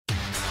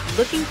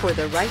Looking for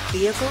the right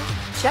vehicle?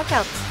 Check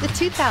out the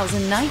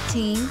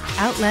 2019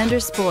 Outlander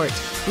Sport.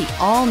 The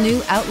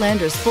all-new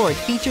Outlander Sport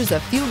features a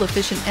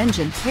fuel-efficient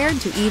engine paired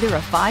to either a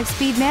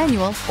 5-speed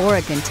manual or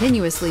a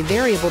continuously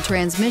variable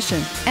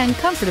transmission and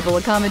comfortable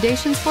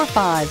accommodations for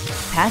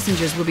 5.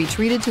 Passengers will be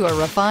treated to a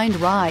refined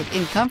ride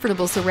in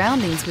comfortable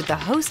surroundings with a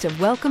host of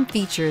welcome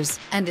features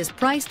and is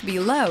priced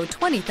below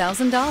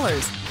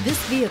 $20,000. This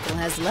vehicle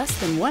has less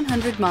than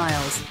 100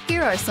 miles.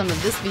 Here are some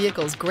of this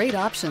vehicle's great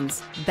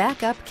options: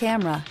 backup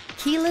camera,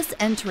 keyless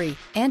entry,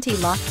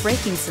 anti-lock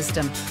braking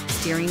system,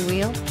 steering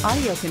wheel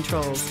audio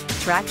controls,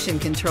 traction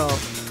control,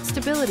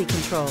 stability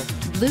control,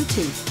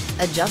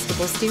 Bluetooth,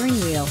 adjustable steering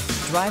wheel,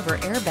 driver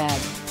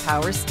airbag,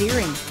 power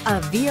steering.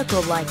 A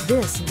vehicle like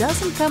this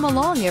doesn't come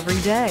along every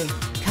day.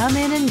 Come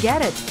in and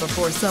get it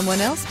before someone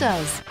else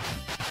does.